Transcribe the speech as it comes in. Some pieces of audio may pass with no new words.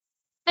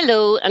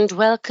Hello and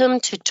welcome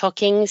to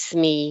Talking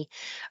SME,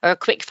 our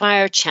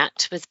quickfire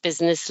chat with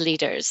business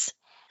leaders.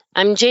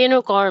 I'm Jane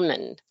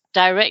O'Gorman,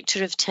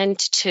 Director of 10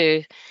 to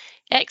 2,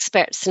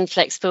 experts in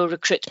flexible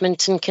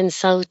recruitment and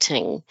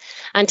consulting.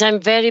 And I'm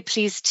very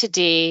pleased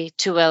today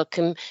to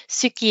welcome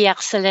Suki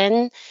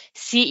Arcelin,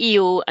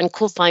 CEO and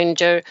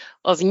co-founder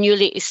of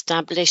newly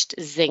established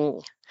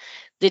Zing,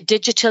 the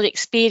digital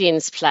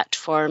experience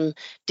platform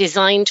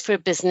designed for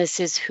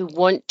businesses who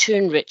want to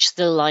enrich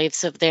the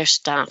lives of their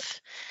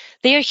staff.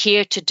 They are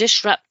here to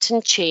disrupt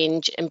and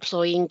change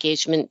employee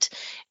engagement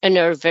in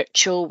our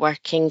virtual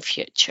working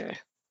future.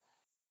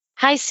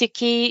 Hi,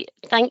 Suki.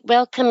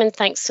 Welcome and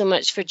thanks so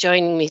much for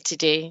joining me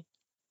today.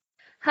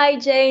 Hi,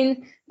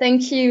 Jane.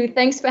 Thank you.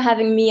 Thanks for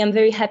having me. I'm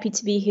very happy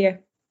to be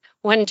here.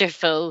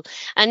 Wonderful.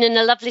 And in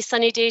a lovely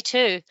sunny day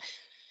too.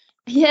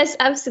 Yes,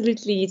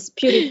 absolutely. It's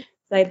beautiful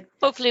outside.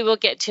 Hopefully we'll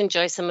get to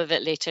enjoy some of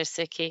it later,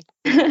 Suki.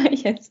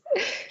 Yes.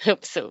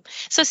 Hope so.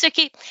 So,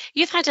 Suki,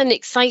 you've had an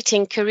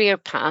exciting career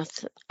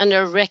path and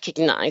are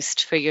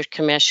recognised for your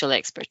commercial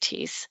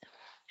expertise.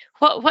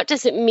 What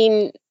does it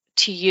mean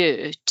to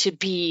you to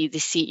be the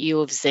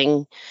CEO of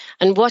Zing?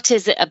 And what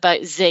is it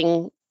about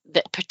Zing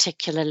that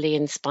particularly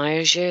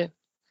inspires you?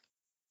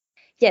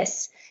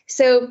 Yes.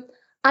 So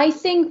I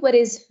think what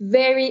is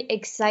very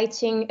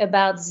exciting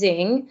about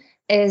Zing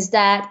is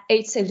that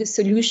it's a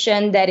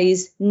solution that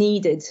is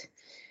needed.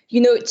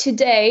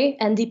 Today,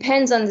 and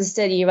depends on the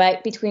study,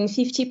 right, between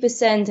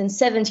 50% and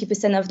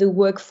 70% of the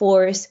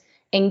workforce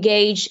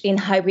engage in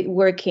hybrid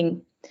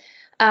working.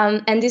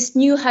 And this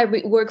new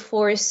hybrid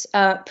workforce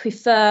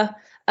prefer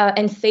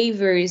and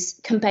favors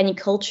company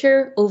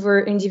culture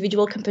over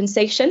individual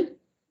compensation.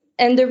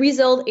 And the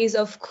result is,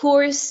 of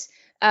course,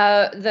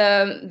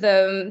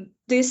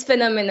 this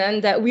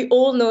phenomenon that we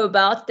all know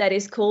about that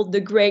is called the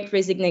Great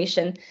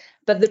Resignation.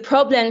 But the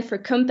problem for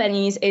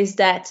companies is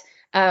that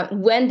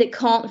when they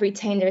can't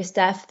retain their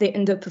staff, they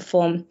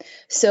underperform.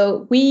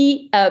 So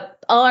we,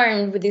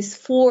 armed with these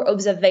 4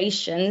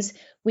 observations,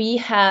 we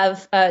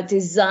have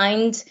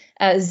designed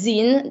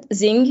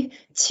Zing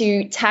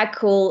to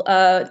tackle,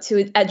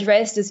 to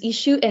address this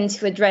issue and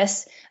to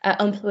address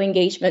employee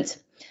engagement.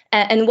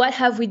 And what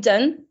have we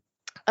done?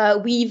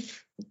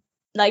 We've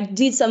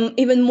did some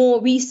even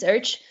more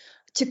research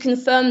to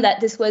confirm that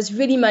this was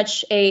really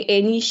much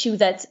an issue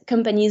that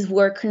companies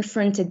were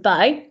confronted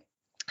by.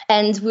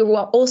 And we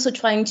were also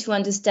trying to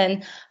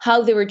understand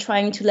how they were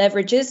trying to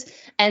leverage this.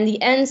 And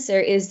the answer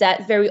is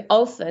that very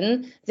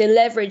often they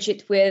leverage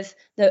it with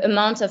the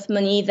amount of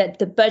money that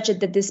the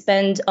budget that they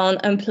spend on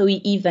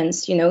employee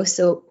events.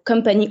 So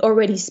company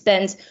already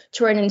spends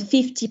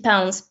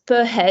 £250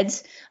 per head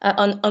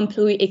on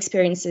employee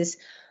experiences.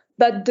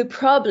 But the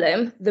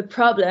problem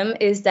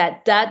is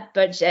that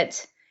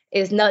budget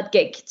is not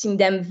getting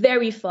them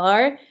very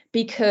far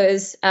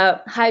because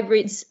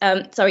events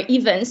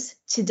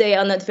today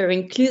are not very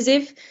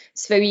inclusive.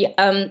 It's very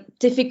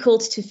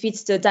difficult to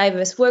fit the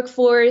diverse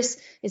workforce.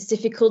 It's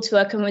difficult to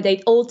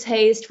accommodate all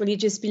tastes,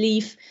 religious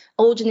belief,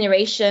 all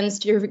generations,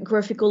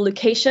 geographical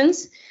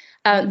locations.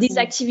 These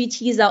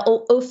activities are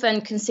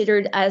often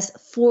considered as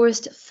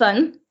forced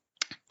fun.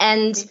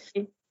 And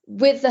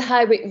with the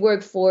hybrid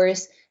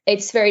workforce,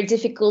 it's very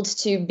difficult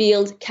to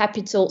build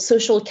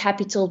social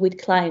capital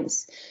with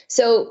clients.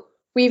 So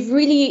we've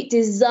really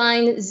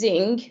designed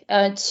Zing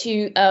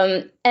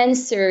to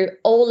answer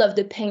all of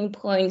the pain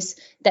points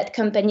that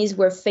companies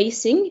were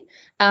facing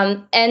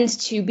and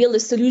to build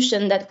a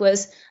solution that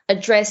was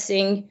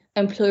addressing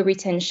employee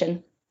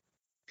retention.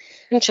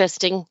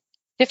 Interesting.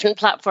 Different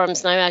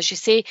platforms now, as you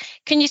say.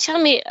 Can you tell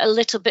me a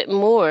little bit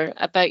more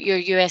about your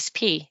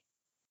USP?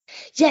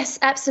 Yes,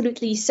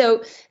 absolutely.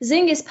 So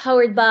Zing is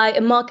powered by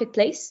a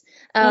marketplace.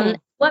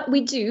 What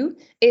we do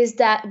is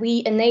that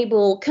we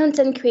enable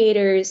content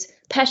creators,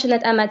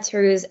 passionate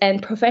amateurs,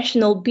 and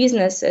professional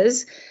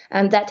businesses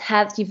that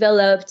have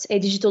developed a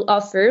digital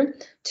offer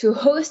to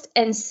host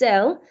and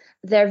sell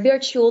their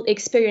virtual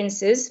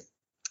experiences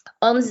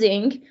on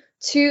Zing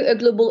to a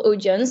global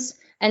audience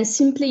and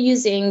simply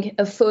using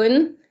a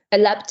phone, a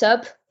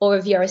laptop, or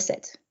a VR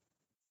set.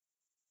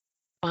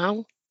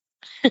 Wow.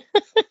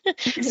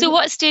 So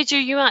what stage are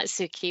you at,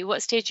 Suki?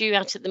 What stage are you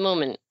at the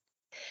moment?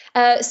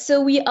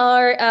 So we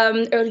are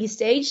early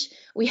stage.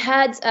 We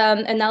had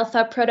an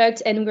alpha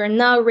product and we're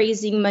now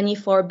raising money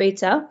for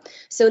beta.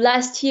 So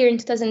last year in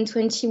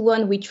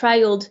 2021, we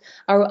trialed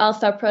our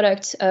alpha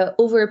product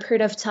over a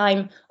period of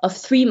time of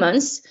 3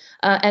 months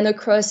and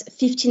across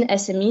 15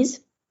 SMEs.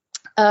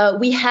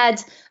 We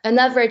had an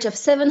average of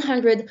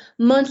 700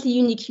 monthly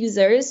unique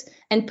users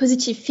and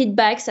positive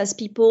feedbacks as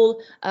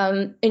people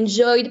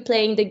enjoyed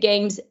playing the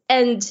games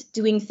and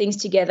doing things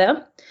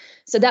together.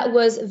 So that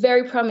was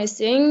very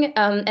promising.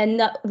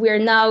 And we're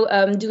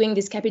now doing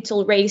this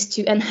capital raise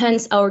to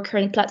enhance our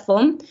current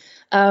platform.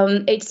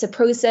 It's a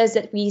process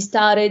that we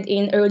started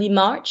in early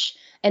March.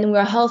 And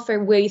we're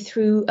halfway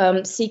through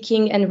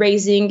seeking and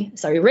raising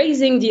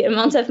the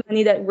amount of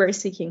money that we're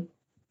seeking.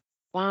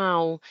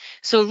 Wow.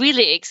 So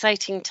really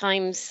exciting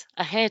times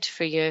ahead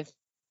for you.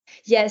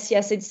 Yes,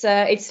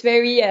 it's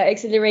very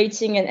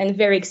exhilarating and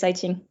very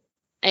exciting.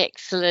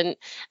 Excellent.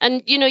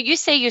 And you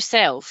say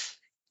yourself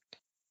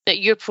that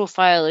your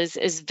profile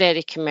is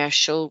very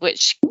commercial,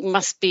 which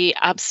must be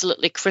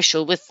absolutely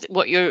crucial with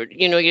what you're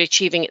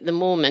achieving at the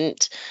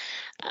moment.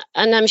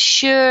 And I'm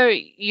sure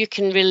you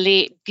can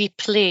relate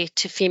deeply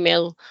to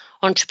female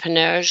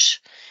entrepreneurs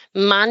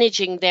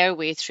managing their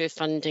way through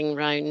funding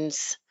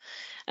rounds.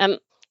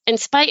 In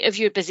spite of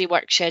your busy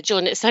work schedule,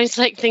 and it sounds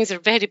like things are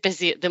very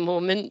busy at the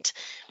moment,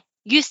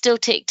 you still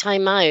take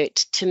time out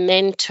to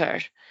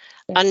mentor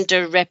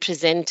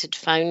underrepresented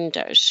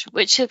founders,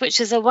 which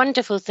is a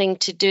wonderful thing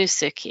to do,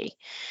 Suki.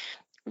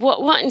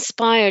 What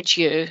inspired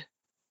you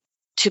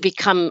to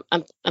become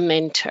a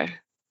mentor?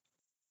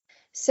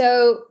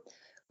 So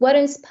what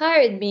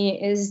inspired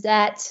me is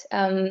that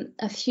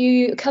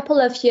a couple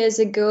of years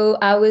ago,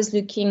 I was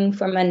looking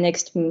for my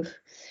next move.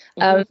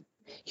 I've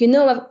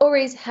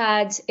always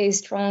had a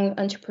strong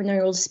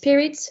entrepreneurial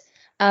spirit,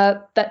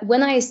 but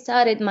when I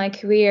started my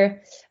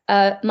career,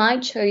 my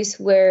choice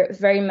were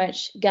very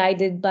much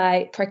guided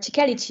by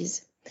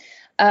practicalities.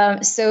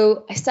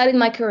 So I started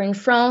my career in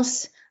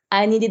France.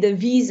 I needed a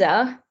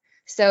visa.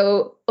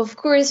 So, of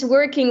course,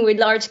 working with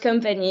large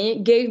company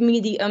gave me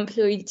the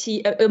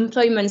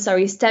employment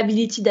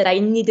stability that I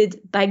needed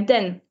back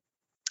then.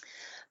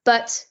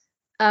 But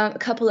a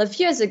couple of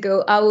years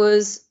ago, I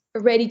was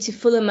ready to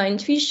follow my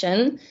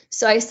intuition.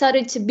 So I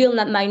started to build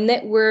up my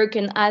network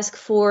and ask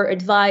for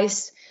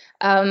advice.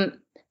 And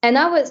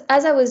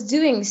as I was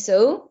doing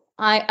so,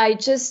 I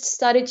just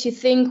started to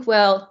think,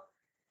 well,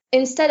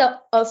 instead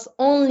of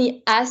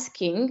only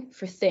asking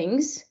for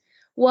things,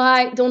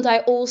 why don't I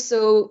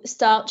also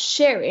start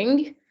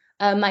sharing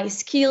my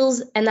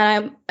skills and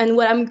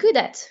what I'm good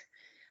at?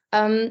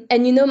 And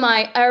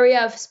my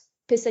area of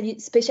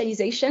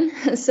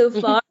specialization so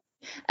far,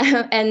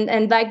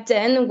 and back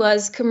then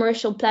was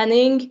commercial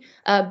planning,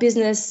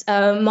 business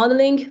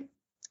modeling.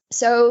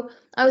 So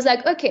I was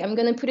like, okay, I'm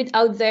going to put it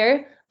out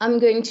there. I'm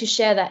going to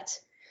share that.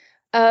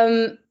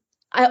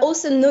 I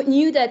also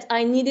knew that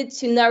I needed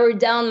to narrow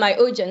down my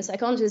audience. I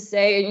can't just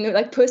say,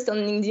 post on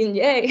LinkedIn,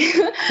 yay,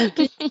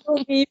 please call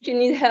me if you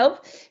need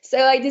help. So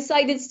I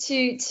decided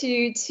to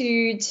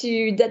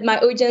that my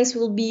audience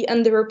will be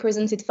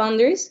underrepresented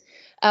founders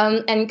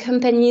and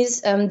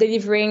companies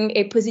delivering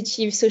a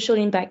positive social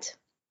impact.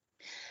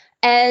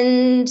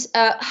 And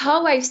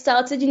how I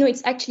started,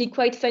 it's actually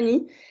quite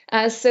funny.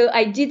 So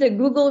I did a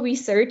Google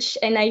research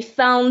and I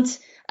found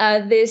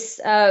this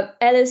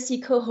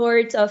LSE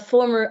cohort of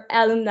former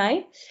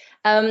alumni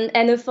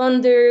and a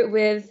founder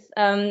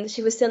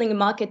she was selling a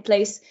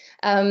marketplace.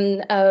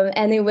 And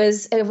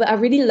I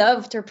really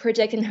loved her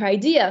project and her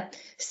idea.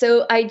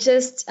 So I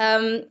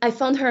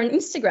found her on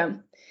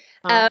Instagram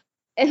and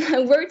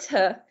I wrote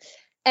her.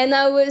 And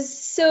I was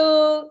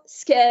so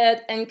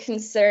scared and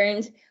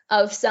concerned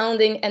of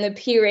sounding and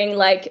appearing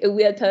like a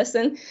weird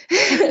person.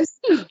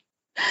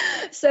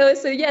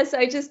 So yes,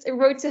 I just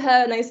wrote to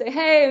her and I say,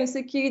 hey, I'm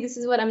Suki, this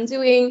is what I'm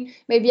doing.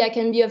 Maybe I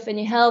can be of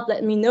any help,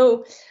 let me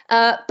know.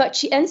 But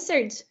she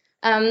answered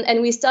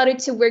and we started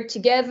to work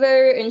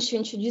together and she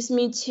introduced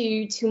me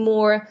to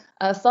more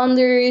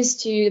founders,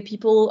 to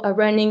people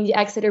running the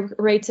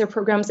accelerator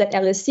programs at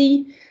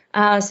LSE.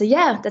 So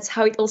yeah, that's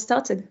how it all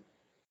started.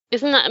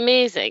 Isn't that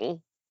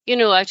amazing?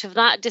 Out of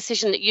that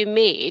decision that you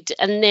made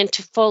and then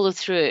to follow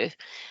through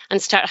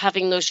and start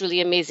having those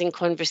really amazing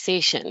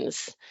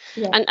conversations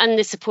and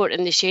the support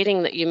and the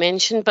sharing that you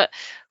mentioned. But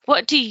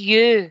what do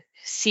you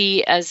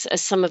see as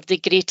some of the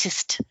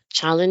greatest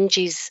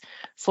challenges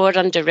for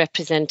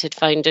underrepresented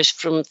founders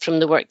from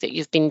the work that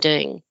you've been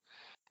doing?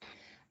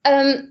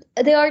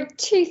 There are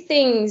two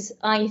things,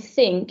 I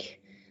think.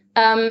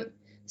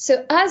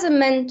 So as a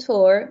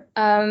mentor,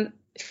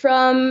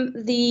 from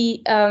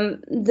the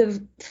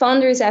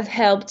founders I've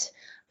helped,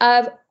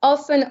 I've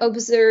often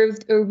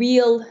observed a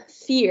real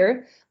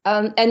fear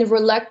and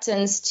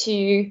reluctance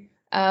to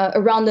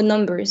around the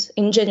numbers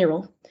in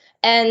general,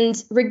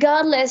 and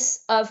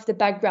regardless of the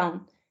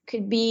background,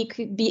 could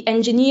be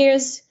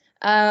engineers,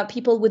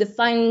 people with a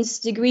finance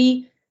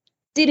degree,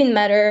 didn't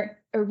matter.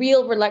 A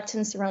real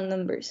reluctance around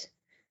numbers.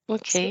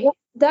 Okay. So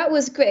that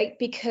was great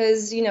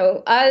because,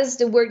 as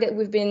the work that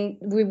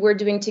we were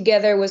doing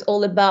together was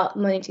all about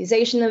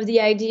monetization of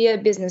the idea,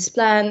 business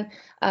plan,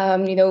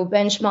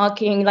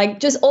 benchmarking, like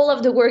just all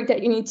of the work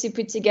that you need to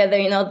put together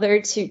in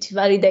order to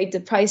validate the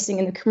pricing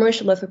and the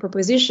commercial of a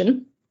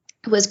proposition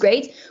was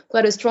great.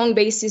 Quite a strong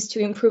basis to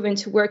improve and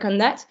to work on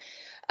that.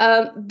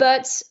 And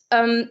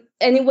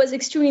it was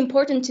extremely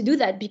important to do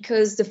that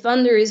because the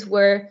funders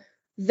were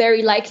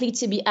very likely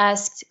to be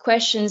asked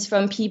questions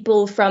from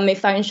people from a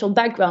financial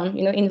background.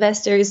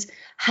 Investors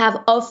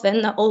have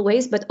often, not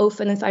always, but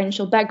often a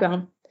financial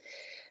background.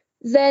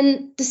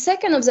 Then the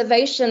second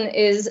observation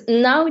is,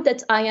 now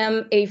that I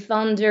am a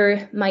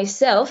founder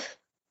myself,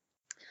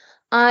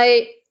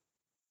 I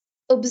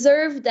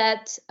observe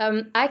that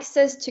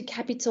access to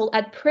capital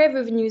at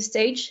pre-revenue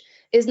stage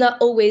is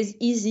not always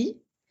easy.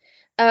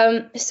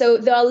 So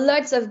there are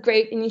lots of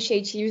great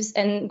initiatives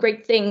and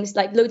great things,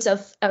 like loads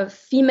of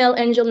female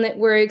angel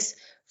networks,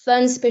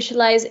 funds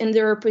specialized in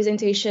their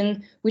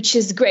representation, which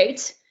is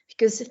great.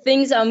 because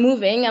things are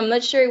moving. I'm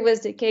not sure it was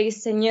the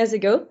case 10 years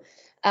ago.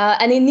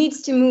 And it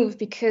needs to move,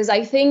 because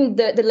I think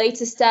the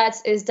latest stats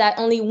is that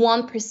only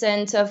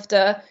 1% of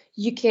the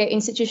UK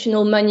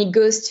institutional money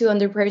goes to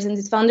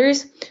underrepresented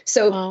founders.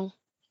 So wow.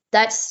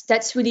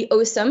 That's really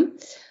awesome.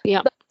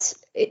 Yeah. But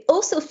it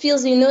also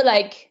feels,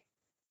 like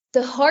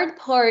the hard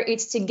part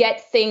is to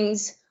get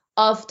things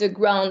off the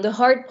ground. The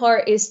hard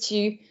part is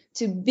to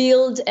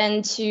build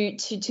and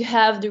to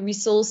have the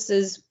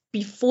resources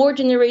before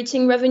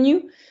generating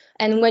revenue,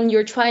 and when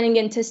you're trying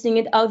and testing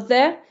it out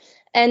there.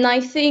 And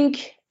I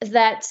think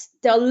that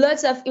there are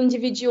lots of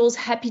individuals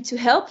happy to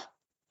help,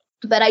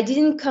 but I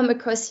didn't come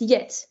across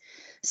yet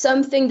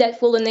something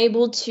that will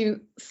enable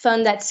to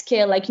fund at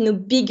scale, like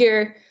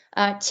bigger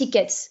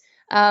tickets.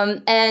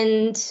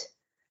 And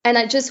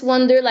I just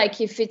wonder, like,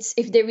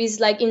 if there is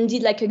like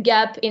indeed like a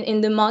gap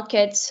in the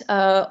market,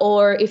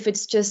 or if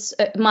it's just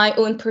my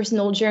own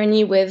personal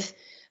journey with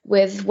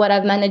what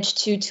I've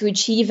managed to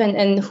achieve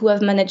and who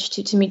I've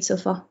managed to meet so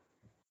far.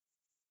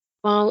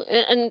 Well,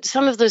 and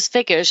some of those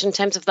figures in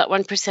terms of that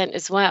 1%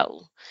 as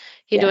well,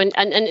 and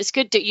it's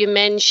good that you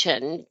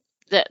mention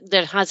that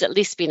there has at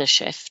least been a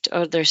shift,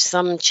 or there's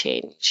some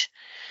change.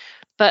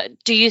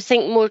 But do you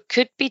think more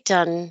could be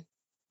done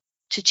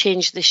to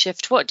change the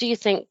shift? What do you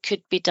think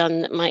could be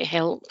done that might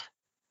help?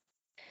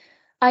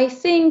 I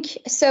think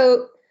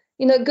so.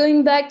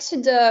 Going back to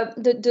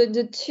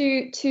the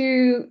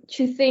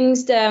two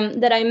things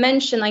that I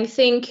mentioned, I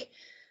think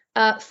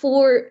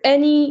for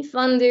any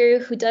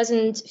funder who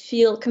doesn't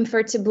feel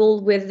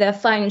comfortable with their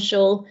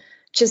financial,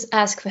 just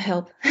ask for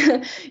help.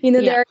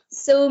 There are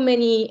so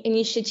many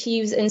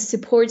initiatives and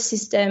support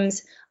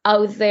systems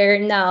out there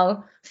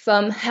now,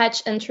 from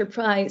Hatch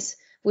Enterprise,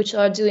 which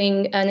are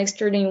doing an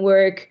extraordinary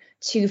work,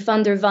 to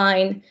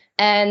Fundervine.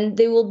 And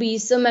there will be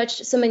so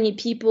many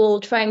people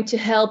trying to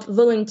help,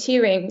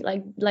 volunteering,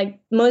 like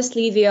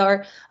mostly they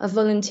are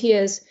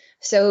volunteers.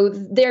 So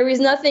there is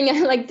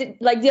nothing like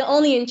the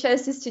only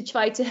interest is to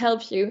try to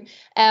help you,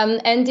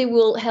 and they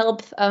will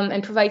help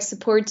and provide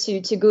support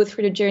to go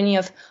through the journey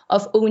of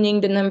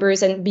owning the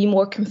numbers and be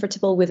more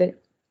comfortable with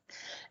it.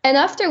 And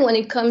after, when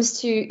it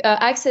comes to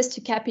access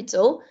to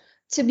capital,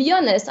 to be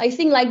honest, I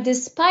think, like,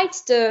 despite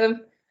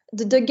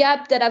the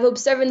gap that I've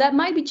observed, and that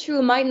might be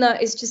true, might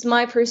not, it's just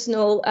my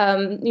personal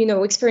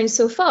experience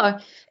so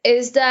far,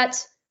 is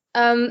that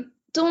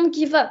don't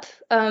give up.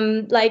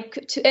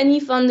 Like, to any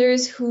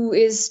funders who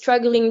is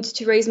struggling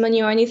to raise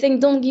money or anything,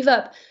 don't give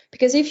up.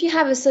 Because if you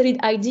have a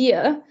solid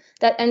idea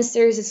that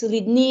answers a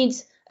solid need,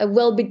 a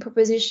well-built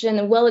proposition,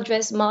 a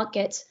well-addressed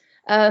market,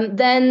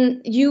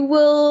 then you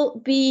will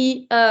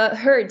be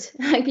heard.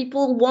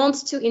 People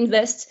want to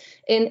invest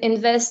in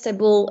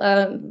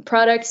investable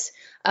products.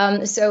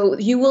 So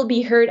you will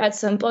be heard at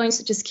some point.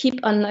 So just keep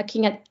on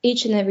knocking at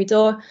each and every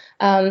door.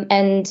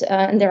 And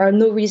there are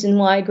no reason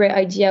why a great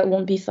idea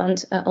won't be funded.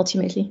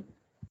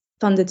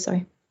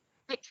 Sorry.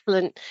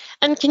 Excellent.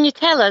 And can you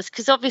tell us,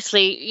 because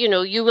obviously,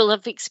 you will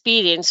have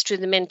experience through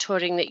the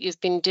mentoring that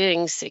you've been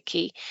doing,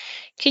 Suki.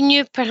 Can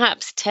you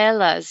perhaps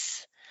tell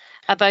us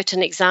about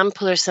an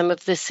example or some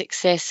of the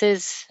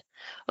successes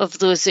of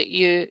those that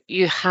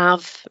you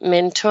have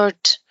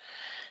mentored,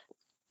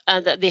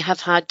 and that they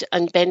have had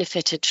and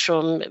benefited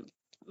from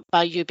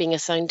by you being a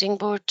sounding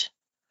board?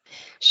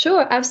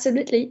 Sure,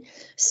 absolutely.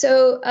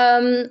 So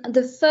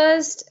the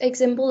first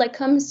example that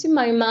comes to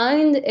my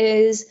mind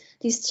is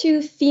these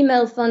two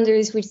female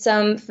founders with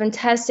some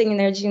fantastic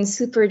energy and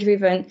super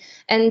driven.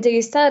 And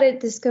they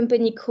started this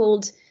company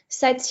called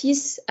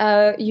Satis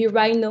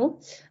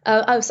Urinal.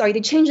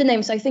 They changed the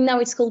name. So I think now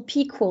it's called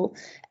Pequel.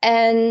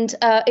 And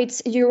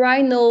it's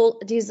urinal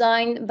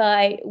designed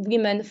by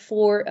women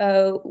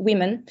for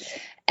women.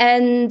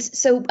 And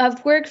so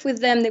I've worked with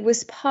them. They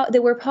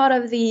were part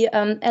of the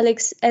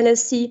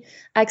LSE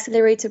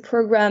Accelerator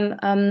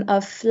program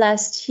of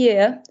last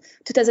year,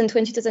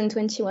 2020,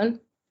 2021.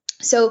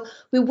 So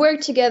we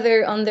worked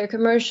together on their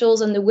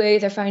commercials, on the way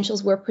their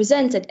financials were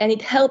presented, and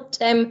it helped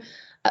them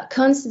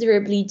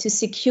considerably to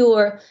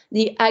secure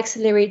the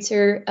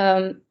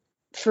accelerator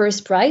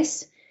first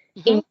prize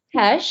in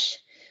cash,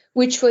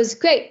 which was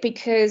great,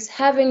 because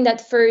having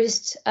that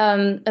first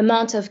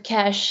amount of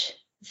cash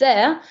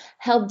there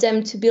helped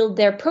them to build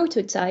their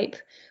prototype,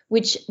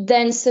 which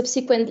then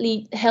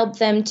subsequently helped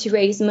them to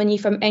raise money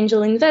from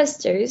angel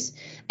investors.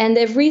 And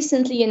they've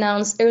recently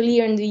announced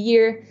earlier in the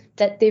year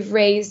that they've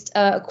raised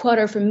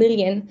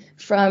 $250,000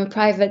 from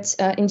private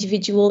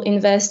individual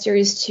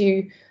investors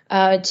to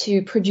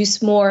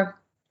produce more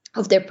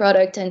of their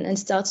product and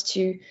start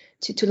to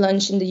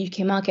launch in the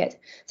UK market.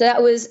 So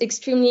that was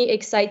extremely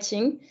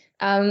exciting.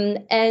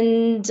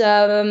 And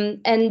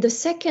the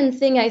second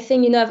thing, I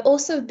think, I've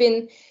also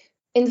been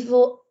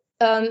involved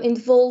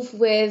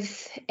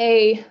with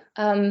a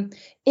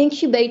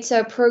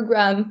incubator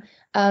program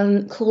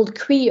called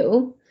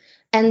CREO,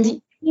 and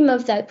the aim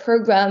of that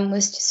program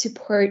was to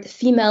support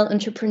female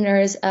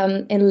entrepreneurs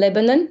in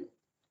Lebanon.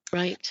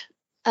 Right.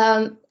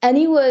 And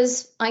it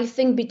was, I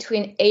think,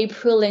 between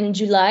April and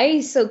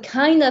July, so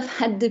kind of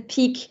at the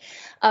peak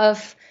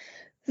of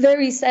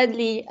very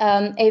sadly,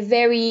 a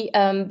very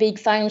big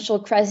financial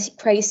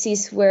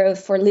crisis where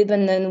for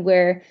Lebanon,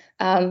 where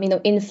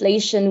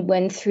inflation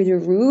went through the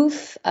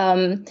roof,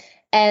 and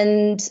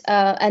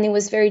it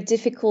was very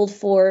difficult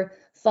for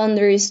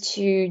funders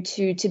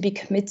to be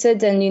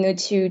committed, and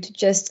to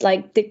just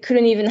like they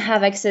couldn't even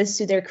have access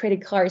to their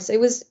credit cards. So it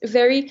was a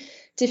very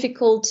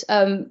difficult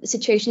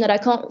situation that I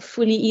can't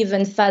fully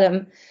even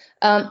fathom.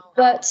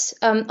 But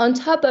on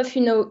top of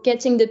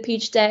getting the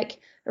pitch deck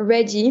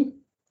ready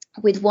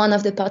with one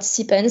of the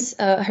participants,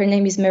 her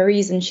name is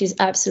Maryse, and she's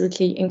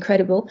absolutely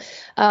incredible.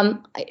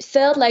 I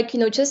felt like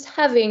just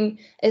having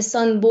a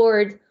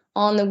soundboard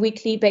on a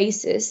weekly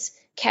basis,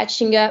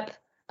 catching up,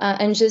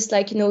 and just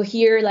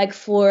here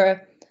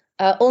for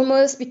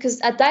almost, because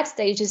at that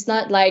stage it's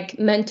not like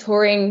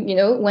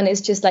mentoring, when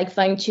it's just like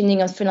fine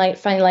tuning and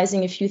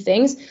finalizing a few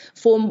things.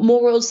 For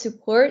moral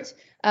support,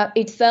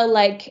 it felt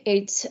like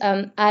it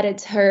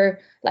added her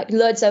like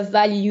lots of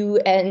value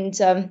and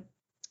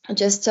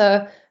just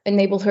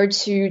enabled her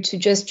to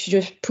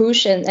just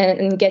push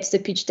and get the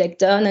pitch deck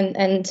done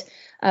and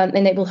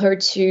enable her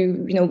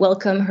to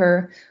welcome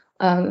her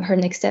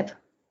next step.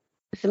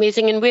 It's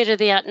amazing. And where are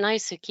they at now,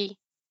 Suki?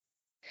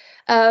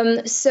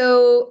 I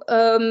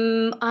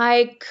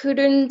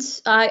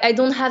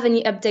don't have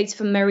any updates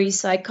from Mary,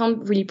 so I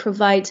can't really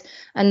provide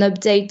an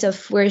update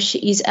of where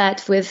she is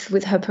at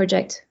with her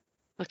project.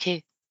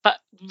 Okay, but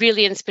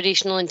really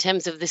inspirational in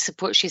terms of the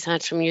support she's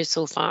had from you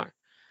so far.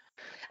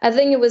 I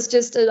think it was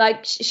just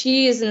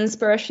she is an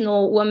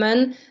inspirational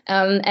woman,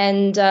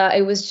 and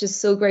it was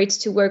just so great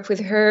to work with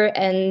her.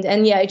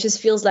 And yeah, it just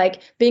feels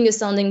like being a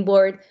sounding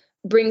board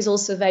brings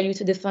also value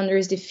to the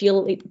funders. They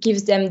feel it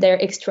gives them their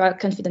extra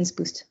confidence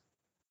boost.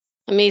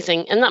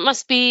 Amazing. And that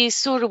must be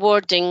so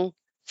rewarding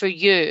for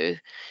you,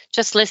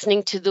 just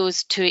listening to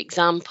those two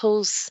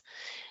examples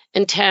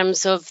in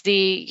terms of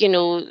the,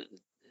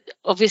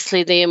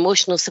 obviously the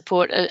emotional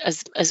support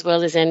as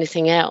well as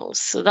anything else.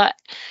 So that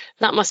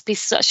must be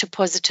such a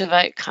positive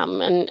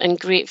outcome and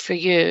great for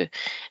you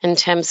in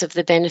terms of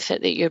the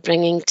benefit that you're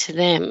bringing to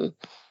them.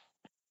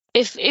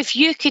 If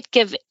you could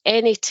give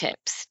any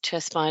tips to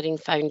aspiring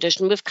founders,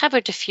 and we've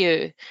covered a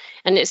few,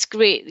 and it's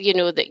great,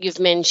 that you've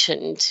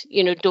mentioned,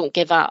 don't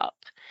give up.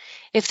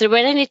 If there were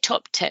any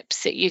top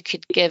tips that you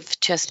could give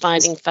to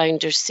aspiring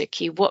founders,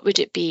 Suki, what would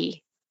it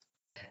be?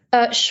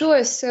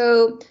 Sure.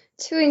 So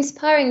to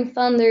inspiring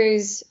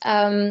founders,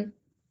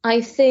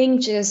 I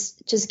think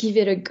just give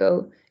it a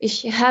go.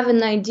 If you have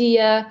an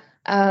idea,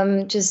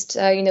 just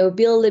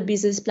build a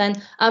business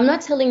plan. I'm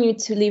not telling you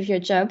to leave your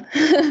job.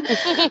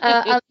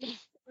 I'm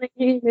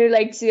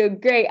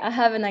great, I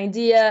have an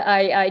idea,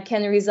 I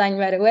can resign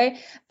right away.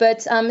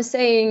 But I'm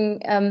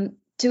saying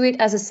do it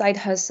as a side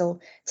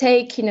hustle.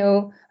 Take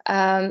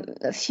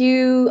a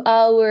few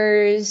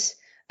hours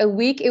a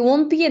week. It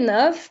won't be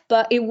enough,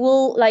 but it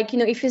will,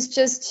 if it's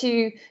just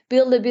to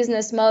build a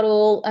business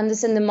model,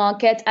 understand the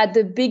market at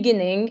the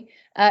beginning,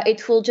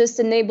 it will just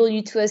enable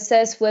you to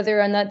assess whether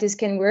or not this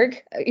can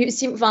work. You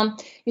see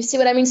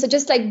what I mean? So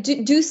just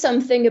do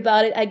something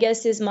about it, I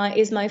guess, is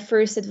my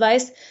first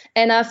advice.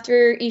 And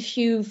after, if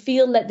you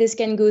feel that this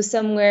can go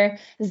somewhere,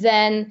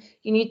 then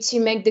you need to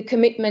make the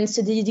commitments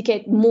to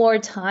dedicate more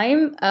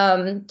time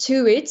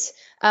to it,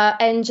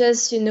 and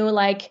just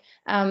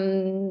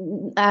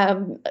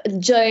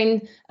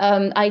join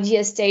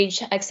idea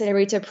stage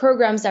accelerator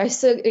programs. There are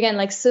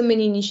so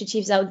many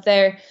initiatives out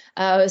there.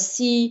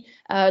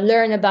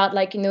 Learn about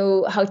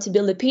how to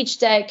build a pitch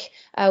deck,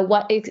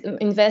 what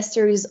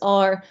investors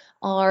are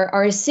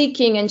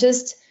seeking, and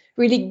just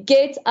really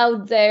get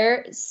out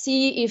there,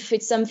 see if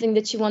it's something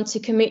that you want to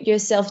commit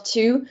yourself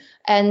to,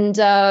 and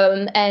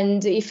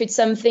if it's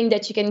something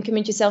that you can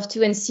commit yourself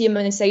to and see a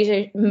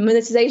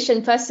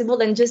monetization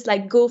possible, and just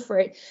go for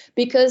it,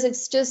 because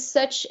it's just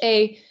such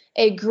a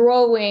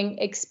growing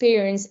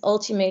experience.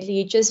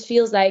 Ultimately, it just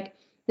feels like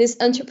this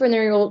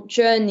entrepreneurial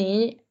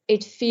journey,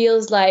 it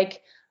feels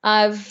like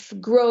I've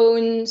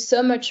grown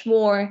so much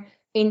more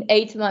in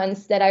 8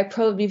 months that I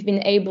probably have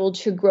been able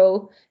to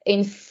grow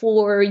in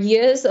 4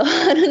 years. So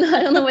I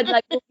don't know what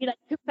will be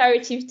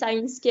comparative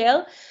time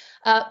scale,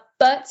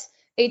 but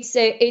it's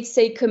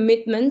a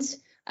commitment,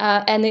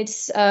 and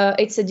it's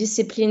a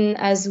discipline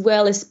as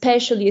well,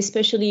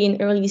 especially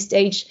in early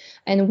stage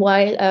and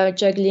while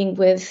juggling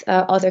with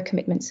other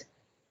commitments.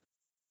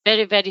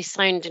 Very, very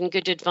sound and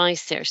good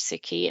advice there,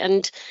 Suki.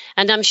 And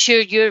I'm sure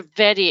you're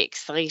very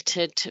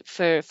excited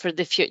for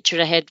the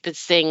future ahead with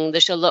Zing.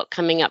 There's a lot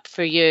coming up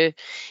for you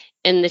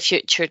in the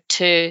future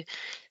too.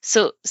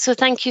 So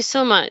thank you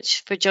so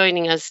much for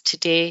joining us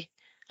today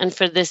and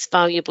for this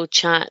valuable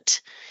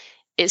chat.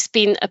 It's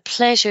been a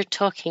pleasure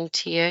talking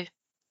to you.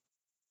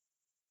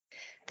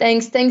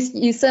 Thanks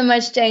you so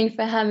much, Jane,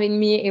 for having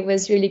me. It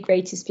was really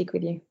great to speak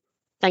with you.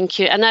 Thank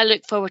you. And I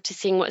look forward to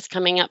seeing what's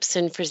coming up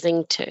soon for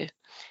Zing too.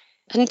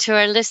 And to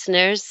our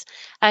listeners,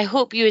 I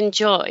hope you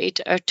enjoyed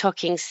our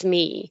Talking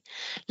SME.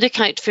 Look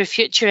out for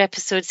future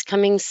episodes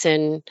coming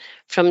soon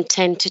from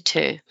 10 to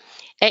 2,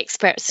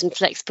 experts in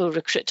flexible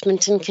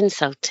recruitment and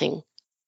consulting.